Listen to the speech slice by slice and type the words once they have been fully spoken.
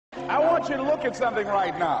I want you to look at something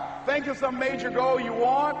right now. Think of some major goal you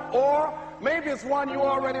want, or maybe it's one you're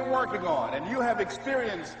already working on, and you have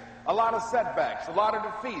experienced a lot of setbacks, a lot of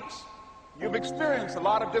defeats. You've experienced a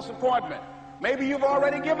lot of disappointment. Maybe you've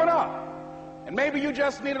already given up, and maybe you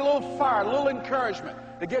just need a little fire, a little encouragement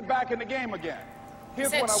to get back in the game again.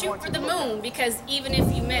 Here's what I want you to look at. Shoot for the moon, because even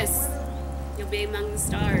if you miss, you'll be among the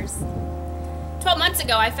stars. 12 months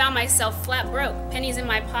ago, I found myself flat broke, pennies in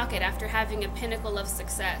my pocket after having a pinnacle of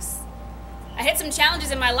success. I hit some challenges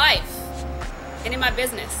in my life and in my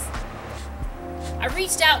business. I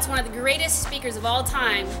reached out to one of the greatest speakers of all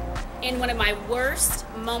time in one of my worst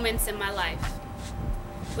moments in my life.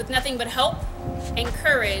 With nothing but hope and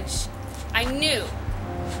courage, I knew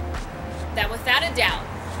that without a doubt,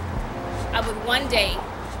 I would one day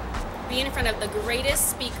be in front of the greatest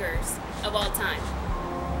speakers of all time.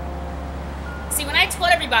 See, when I told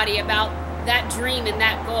everybody about that dream and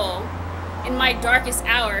that goal, in my darkest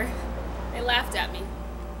hour, they laughed at me.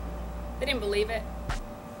 They didn't believe it,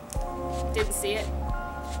 didn't see it.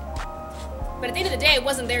 But at the end of the day, it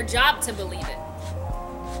wasn't their job to believe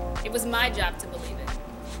it. It was my job to believe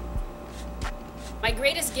it. My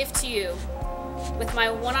greatest gift to you, with my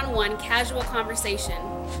one-on-one casual conversation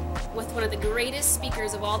with one of the greatest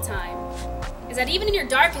speakers of all time, is that even in your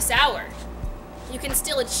darkest hour, you can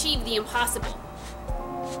still achieve the impossible,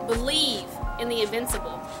 believe in the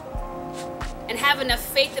invincible, and have enough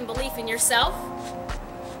faith and belief in yourself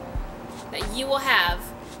that you will have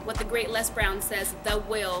what the great Les Brown says, the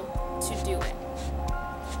will to do it.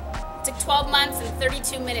 It took 12 months and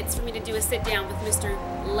 32 minutes for me to do a sit down with Mr.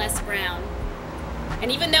 Les Brown.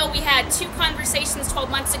 And even though we had 2 conversations 12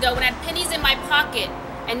 months ago when I had pennies in my pocket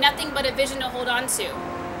and nothing but a vision to hold on to,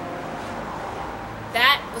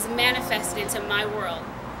 that was manifested into my world.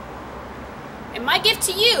 And my gift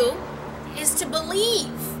to you is to believe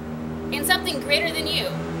in something greater than you.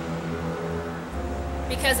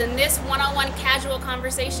 Because in this one-on-one casual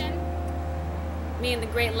conversation, me and the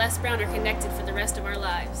great Les Brown are connected for the rest of our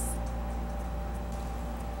lives.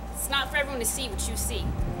 It's not for everyone to see what you see,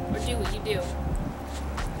 or do what you do,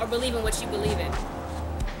 or believe in what you believe in.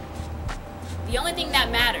 The only thing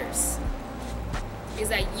that matters is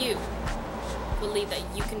that you believe that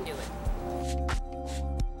you can do it.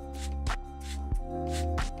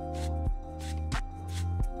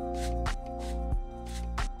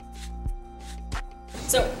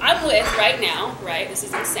 So I'm with, right now, this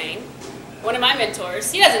is insane, one of my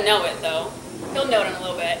mentors. He doesn't know it though. He'll know it in a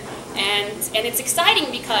little bit. And it's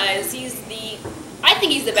exciting because I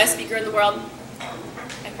think he's the best speaker in the world.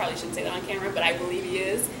 I probably shouldn't say that on camera, but I believe he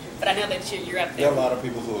is. But I know that you're up there. There are a lot of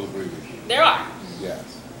people who will agree with you. There are.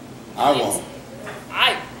 Yes. I won't.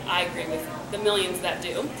 I agree with the millions that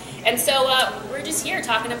do. And so we're just here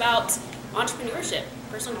talking about entrepreneurship,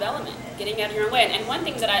 personal development, getting out of your own way. And one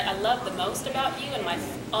thing that I love the most about you, and my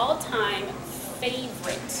all-time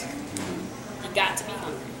favorite, you got to be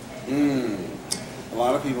hungry. A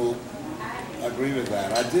lot of people agree with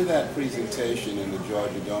that. I did that presentation in the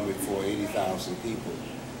Georgia Dome before 80,000 people,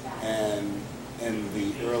 and in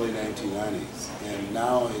the early 1990s. And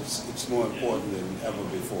now it's more important than ever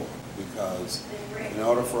before, because in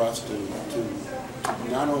order for us to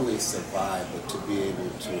not only survive, but to be able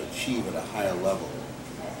to achieve at a higher level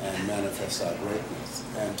and manifest our greatness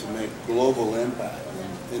and to make global impact,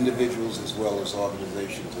 and individuals as well as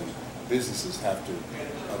organizations and businesses have to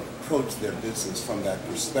approach their business from that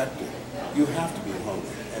perspective. You have to be hungry.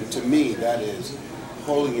 And to me, that is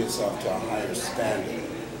holding yourself to a higher standard,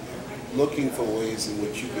 looking for ways in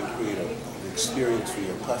which you can create an experience for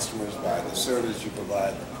your customers by the service you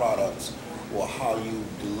provide, the products, or how you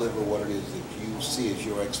deliver what it is that you see as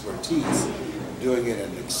your expertise, doing it at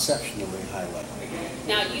an exceptionally high level.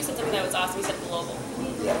 Now, you said something that was awesome. You said global.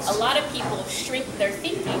 Yes. A lot of people shrink their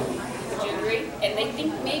thinking. Would you agree? And they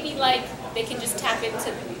think maybe like they can just tap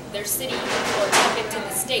into their city or tap into the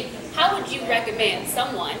state. How would you recommend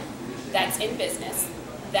someone that's in business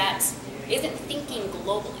that isn't thinking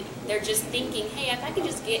globally? They're just thinking, hey, if I can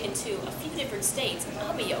just get into a few different states,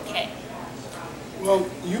 I'll be okay. Well,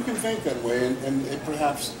 you can think that way, and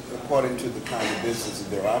perhaps according to the kind of business that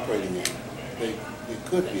they're operating in, they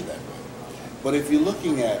could be that way. But if you're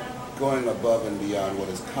looking at going above and beyond what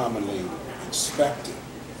is commonly expected,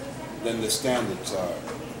 then the standards are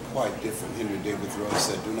quite different. Henry David Thoreau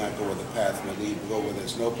said, do not go where the path may lead, go where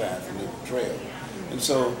there's no path and leave a trail. And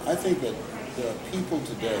so I think that there are people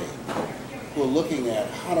today who are looking at,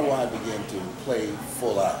 how do I begin to play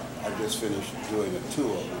full out? I just finished doing a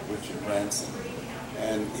tour with Richard Branson.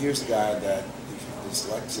 And here's a guy that is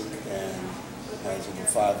dyslexic and has over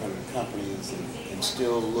 500 companies, and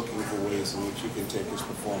still looking for ways in which he can take his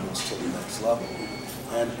performance to the next level.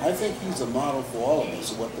 And I think he's a model for all of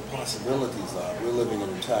us of what the possibilities are. We're living in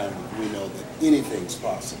a time when we know that anything's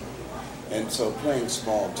possible. And so playing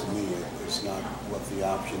small to me is not what the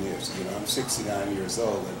option is. You know, I'm 69 years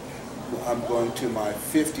old and I'm going to my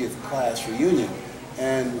 50th class reunion.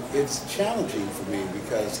 And it's challenging for me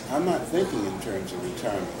because I'm not thinking in terms of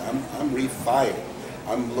retirement. I'm refired.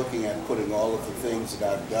 I'm looking at putting all of the things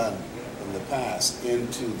that I've done in the past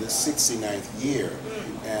into the 69th year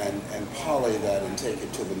and parlay that and take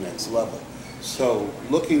it to the next level. So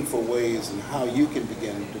looking for ways in how you can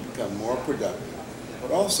begin to become more productive,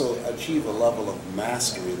 but also achieve a level of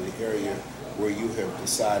mastery in the area where you have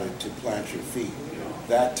decided to plant your feet.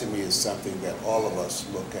 That to me is something that all of us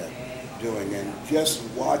look at doing. And just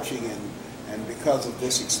watching and because of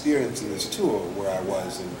this experience in this tour where I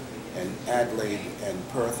was in Adelaide and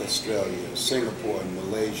Perth, Australia, Singapore and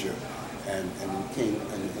Malaysia, and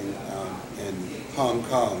in Hong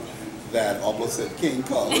Kong, that almost said King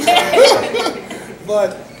Kong.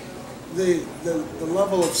 But the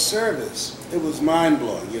level of service, it was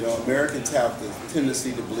mind-blowing. You know, Americans have the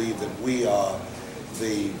tendency to believe that we are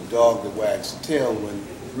the dog that wags the tail, when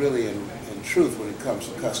really in truth, when it comes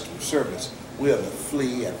to customer service, we are the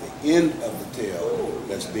flea at the end of the tail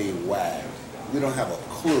that's being wagged. We don't have a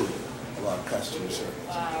clue about customer service.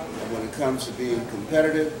 Wow. And when it comes to being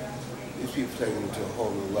competitive, these people take them to a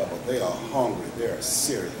whole new level. They are hungry. They are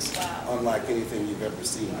serious, wow. Unlike anything you've ever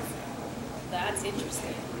seen before. That's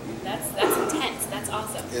interesting. That's intense. That's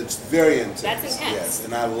awesome. It's very intense. That's intense. Yes,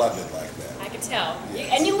 and I love it like that. I could tell.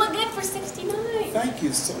 Yes. And you look good for 69. Thank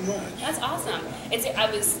you so much. That's awesome.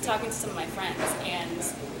 I was talking to some of my friends,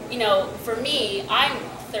 and you know, for me, I'm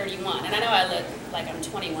 31, and I know I look like I'm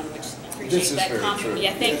 21, which I appreciate that compliment.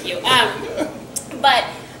 Yeah, thank you.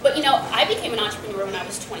 But you know, I became an entrepreneur when I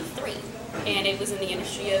was 23, and it was in the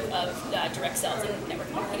industry of direct sales and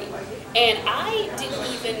network marketing. And I didn't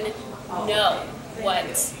even know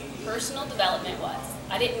what personal development was.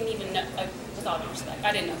 I didn't even know, with all due respect,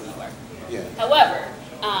 I didn't know who you were. Yeah. However,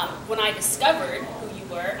 when I discovered who you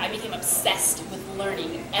were, I became obsessed with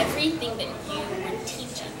learning everything that you were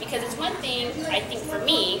teaching. Because it's one thing, I think for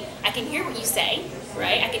me, I can hear what you say,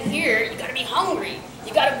 right? I can hear you gotta be hungry,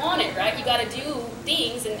 you gotta want it, right? You gotta do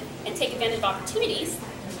things and take advantage of opportunities.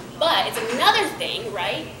 But it's another thing,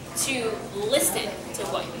 right, to listen to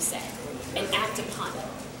what you say and act upon it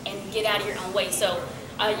and get out of your own way. So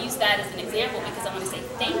I use that as an example because I want to say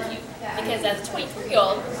thank you. Because as a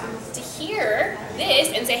 23-year-old, to hear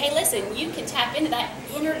this and say, hey, listen, you can tap into that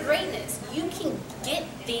inner greatness. You can get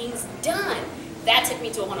things done. That took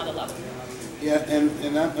me to a whole other level. Yeah,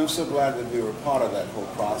 and I'm so glad that we were part of that whole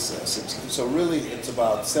process. So really, it's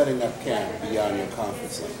about setting up camp beyond your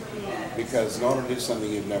comfort zone. Because in order to do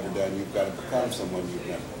something you've never done, you've got to become someone you've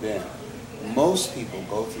never been. Most people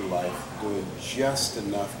go through life doing just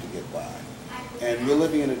enough to get by. And we're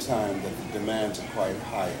living in a time that the demands are quite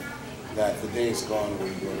higher. That the day is gone where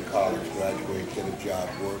you go to college, graduate, get a job,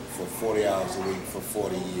 work for 40 hours a week for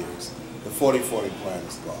 40 years. The 40-40 plan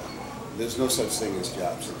is gone. There's no such thing as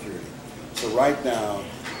job security. So right now,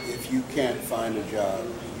 if you can't find a job,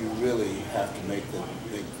 you really have to make the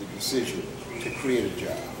decision to create a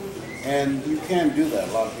job. And you can do that.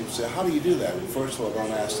 A lot of people say, how do you do that? Well, first of all,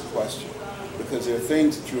 don't ask the question. Because there are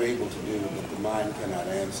things that you're able to do that the mind cannot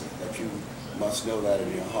answer, that you must know that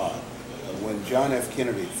in your heart. When John F.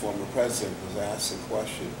 Kennedy, former president, was asked a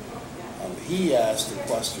question, he asked the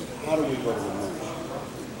question, how do we go to the moon?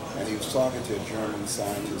 And he was talking to a German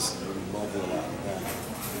scientist in Mobile, Alabama.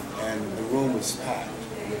 And the room was packed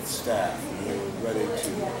with staff, and they were ready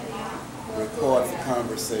to record the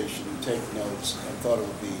conversation, take notes, and thought it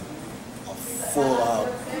would be a full-out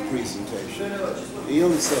presentation. He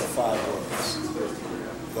only said 5 words: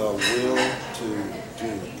 the will to do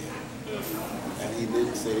it. And he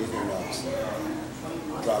didn't say anything else.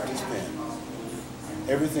 Dropped his pen.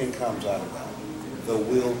 Everything comes out of that. The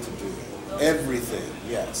will to do it. Everything,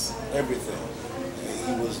 yes, everything.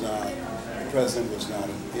 He was not, the president was not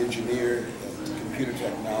an engineer. Computer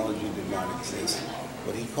technology did not exist.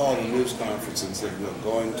 But he called a news conference and said, we're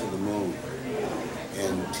going to the moon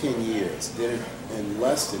in 10 years. Did it in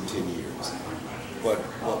less than 10 years. But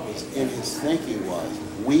what was in his thinking was,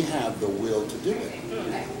 we have the will to do it.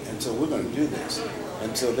 And so we're going to do this.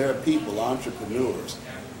 And so there are people, entrepreneurs,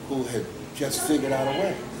 who had just figured out a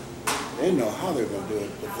way. They didn't know how they were going to do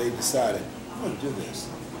it, but they decided, I'm going to do this.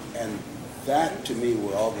 And that, to me,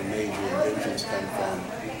 where all the major inventions come from,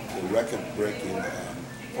 the record-breaking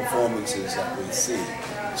performances that we see.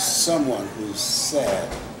 Someone who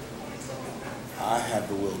said, I have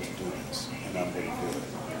the will to do this, and I'm going to do it.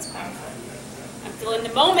 That's powerful. I'm feeling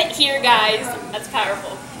the moment here, guys. That's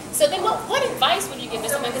powerful. So then what advice would you give to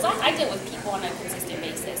someone, because I deal with people on a consistent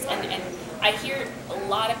basis, and I hear a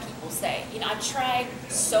lot of people say, you know, I've tried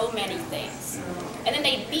so many things, and then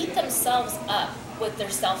they beat themselves up with their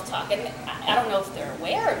self-talk, and I don't know if they're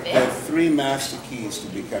aware of it. There are three master keys to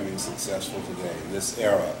becoming successful today, in this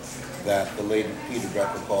era that the late Peter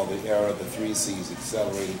Drucker called the era of the 3 C's: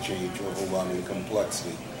 accelerated change, overwhelming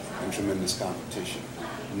complexity, and tremendous competition.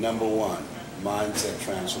 Number 1, mindset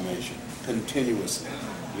transformation, continuously.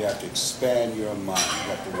 You have to expand your mind. You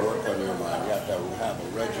have to work on your mind. You have to have a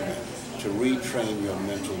regimen to retrain your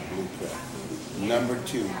mental blueprint. Number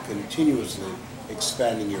 2, continuously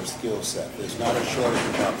expanding your skill set. There's not a shortage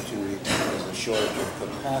of opportunity. There's a shortage of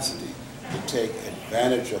capacity to take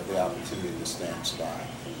advantage of the opportunity that stands by.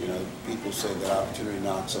 You know, people say that opportunity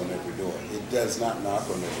knocks on every door. It does not knock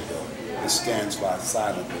on every door. It stands by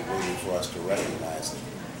silently, waiting for us to recognize it.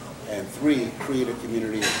 And 3, create a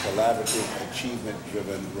community of collaborative,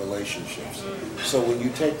 achievement-driven relationships. So when you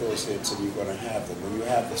take those hits, and you're going to have them, when you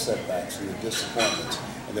have the setbacks and the disappointments,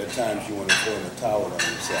 and there are times you want to throw in the towel on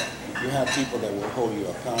yourself, you have people that will hold you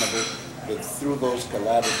accountable, but through those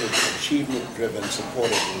collaborative, achievement-driven,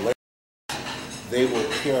 supportive relationships, they will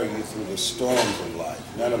carry you through the storms of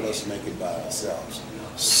life. None of us make it by ourselves.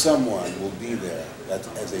 Someone will be there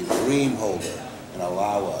as a dream holder and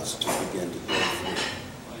allow us to begin to go through.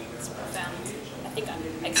 I think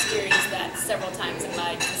I experienced that several times in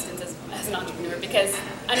my existence as an entrepreneur, because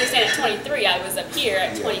I understand at 23 I was up here,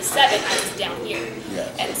 at 27 I was down here.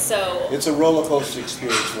 Yes. And so it's a roller coaster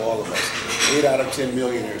experience for all of us. 8 out of 10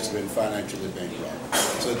 millionaires have been financially bankrupt.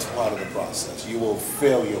 So it's part of the process. You will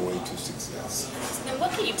fail your way to success. So then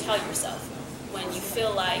what can you tell yourself when you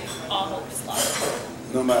feel like all hope is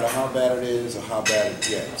lost? No matter how bad it is or how bad it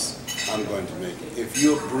gets, I'm going to make it. If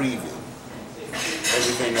you're breathing,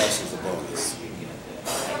 everything else is a bonus.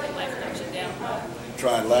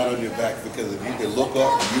 Try and land on your back, because if you can look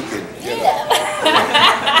up, you can get up.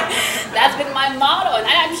 That's been my motto, and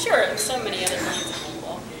I'm sure so many other millions of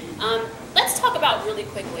people. Let's talk about really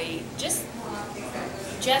quickly, just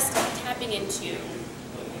tapping into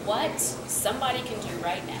what somebody can do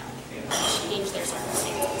right now to change their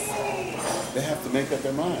circumstances. They have to make up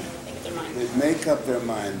their mind. Make up their mind. They make up their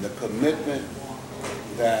mind. The commitment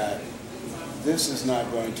that this is not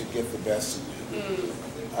going to get the best of me.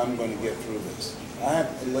 I'm going to get through this. I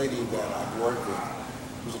have a lady that I've worked with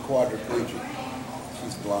who's a quadriplegic.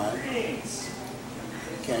 She's blind,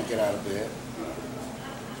 can't get out of bed,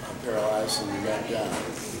 paralyzed from the neck down.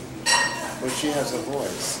 But she has a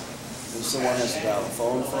voice. And someone has to dial a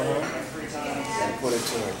phone for her and put it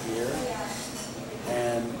to her ear.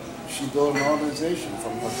 And she built an organization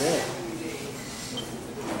from her bed,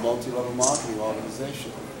 a multi-level marketing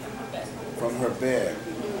organization. From her bed,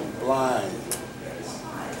 blind,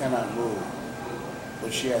 cannot move,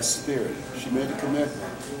 but she has spirit. She made a commitment.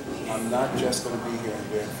 I'm not just going to be here in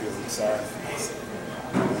bed feeling sorry for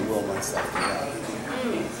myself and will myself to die.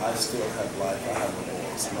 I still have life, I have a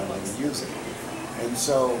voice, and I'm going to use it. And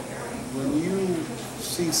so when you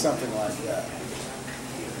see something like that,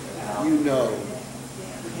 you know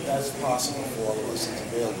that's possible for all of us. It's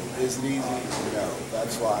available. Is it easy? No.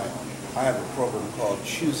 That's why I have a program called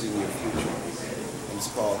Choosing Your Future. It's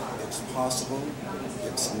called It's Possible,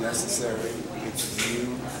 It's Necessary, It's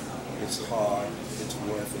You, It's Hard, It's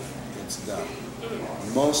Worth it, It's Done.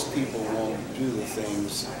 Most people won't do the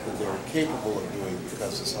things that they're capable of doing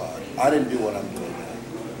because it's hard. I didn't do what I'm doing now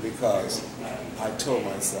because I told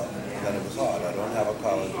myself that it was hard. I don't have a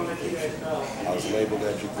college education. I was labeled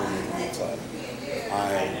educated and retarded.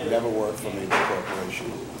 I never worked for a major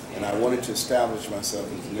corporation, and I wanted to establish myself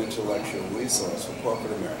as an intellectual resource for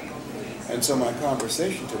corporate America. And so my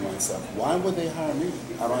conversation to myself, why would they hire me?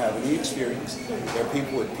 I don't have any experience. There are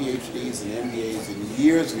people with PhDs and MBAs and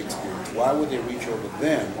years of experience. Why would they reach over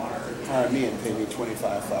them, hire me, and pay me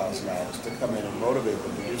 $25,000 to come in and motivate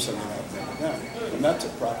them to do something I've never done? And that's a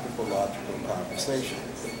practical, logical conversation,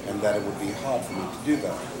 and that it would be hard for me to do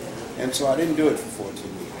that. And so I didn't do it for 14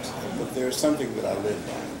 years. But there's something that I live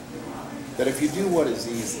by, that if you do what is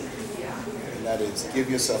easy, and that is give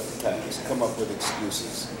yourself a pass, come up with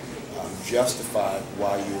excuses, justify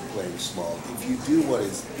why you're playing small. If you do what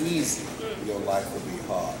is easy, your life will be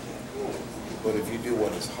hard. But if you do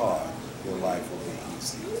what is hard, your life will be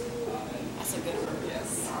easy. That's a good one.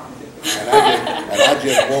 Yes. And I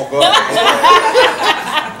just woke up.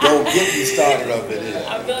 Don't get me started up in here.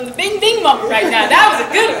 I'm feeling the bing bing moment right now. That was a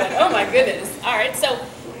good one. Oh my goodness. All right, so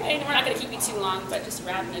we're not going to keep you too long, but just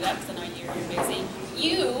wrapping it up because I know you're busy.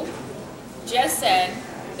 You just said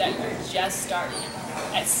that you're just starting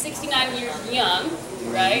at 69 years young,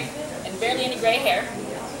 right? And barely any gray hair.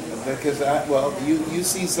 Because, well, you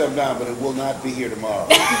see some now, but it will not be here tomorrow.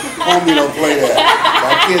 Homie don't play that.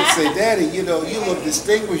 My kids say, Daddy, you know, you look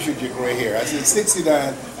distinguished with your gray hair. I said,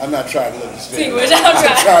 69, I'm not trying to look distinguished.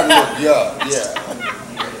 I'm trying to look young, yeah.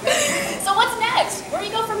 So what's next? Where do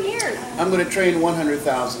you go from here? I'm going to train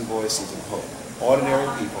 100,000 voices of hope. Ordinary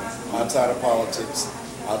people, outside of politics,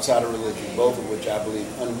 outside of religion, both of which I believe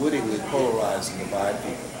unwittingly polarize and divide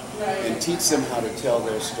people, and teach them how to tell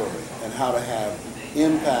their story and how to have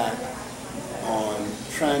impact on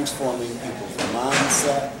transforming people's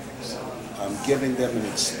mindset, giving them an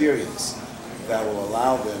experience that will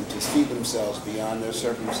allow them to see themselves beyond their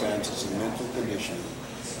circumstances and mental conditioning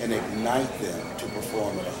and ignite them to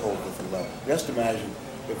perform at a whole different level. Just imagine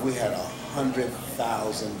if we had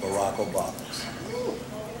 100,000 Barack Obamas.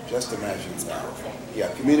 Just imagine that.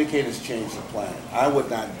 Yeah, communicators change the planet. I would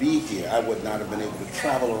not be here. I would not have been able to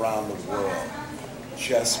travel around the world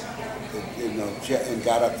just, you know, and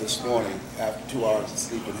got up this morning after 2 hours of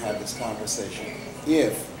sleep and had this conversation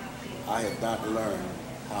if I had not learned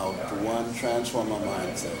how to, one, transform my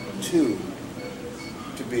mindset, two,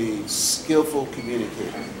 to be skillful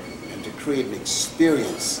communicator, and to create an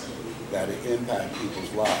experience that would impact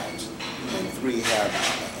people's lives, and three, have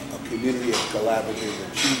a community of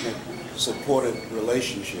collaborative achievement, supported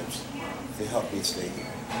relationships to help me stay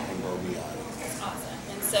here and go beyond. That's awesome.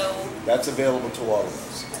 And so that's available to all of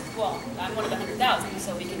us. Well, I'm one of the 100,000,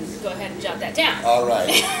 so we can go ahead and jot that down. All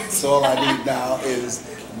right. So all I need now is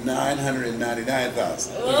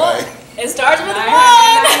 999,000. Well, right? It starts with 1. All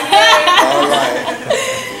right.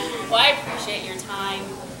 Well, I appreciate your time.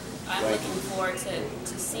 I'm Thank looking forward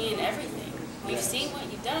to seeing everything. We've seen what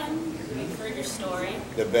you've done. We've heard your story.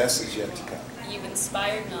 The best is yet to come. You've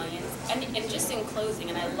inspired millions. And just in closing,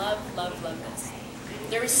 and I love this,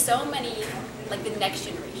 there are so many, like the next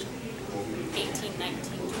generation, 18, 19,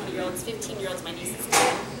 20-year-olds, 15-year-olds. My niece is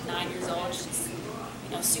 9 years old. She's,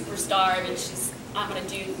 you know, superstar. I mean, I'm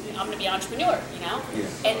gonna be an entrepreneur, you know?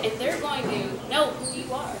 Yeah. And they're going to know who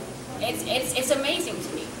you are. It's amazing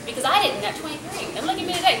to me, because I didn't at 23. And look at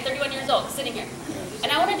me today, 31 years old, sitting here.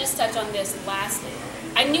 And I want to just touch on this lastly.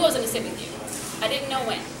 I knew I was going to sit with you. I didn't know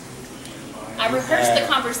when. I rehearsed the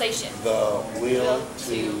conversation. The will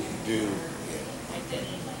to do it. I did.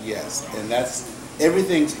 Yes, and that's,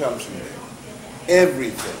 everything comes from there.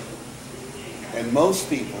 Everything. And most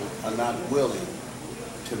people are not willing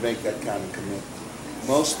to make that kind of commitment.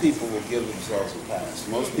 Most people will give themselves a pass.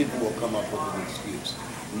 Most people will come up with an excuse.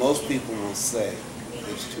 Most people will say,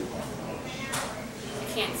 it's too hard.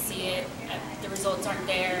 You can't see it. The results aren't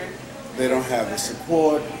there. They don't have the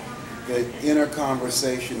support. The inner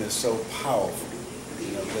conversation is so powerful.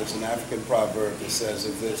 You know, there's an African proverb that says,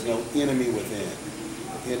 if there's no enemy within,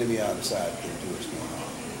 the enemy outside can do us no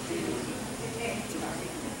harm.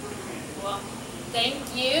 Well, thank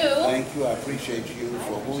you. Thank you. I appreciate you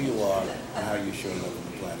for who you are and how you show up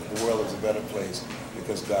on the planet. The world is a better place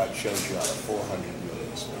because God showed you out of 400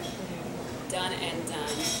 million. Done and done.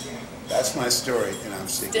 That's my story, and I'm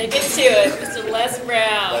sticking to it. Mr. Les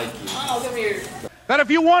Brown. Thank you. Oh, come here. That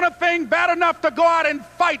if you want a thing bad enough to go out and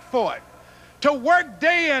fight for it, to work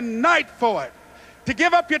day and night for it, to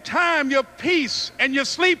give up your time, your peace, and your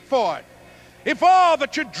sleep for it, if all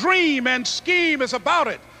that you dream and scheme is about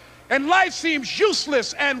it, and life seems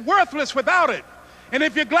useless and worthless without it, and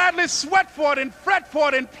if you gladly sweat for it and fret for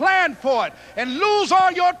it and plan for it and lose all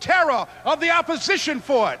your terror of the opposition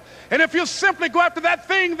for it, and if you simply go after that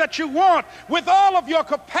thing that you want with all of your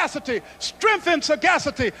capacity, strength and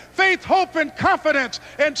sagacity, faith, hope and confidence,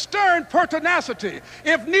 and stern pertinacity,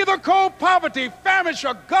 if neither cold poverty, famish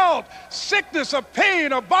or gulf, sickness or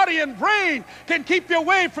pain or body and brain can keep you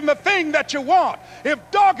away from the thing that you want, if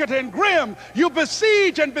dogged and grim you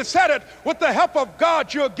besiege and beset it, with the help of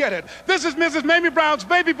God you'll get it. This is Mrs. Mamie Brown's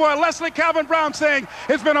baby boy, Leslie Calvin Brown, saying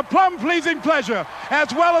it's been a plumb pleasing pleasure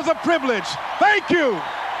as well as a privilege. Thank you.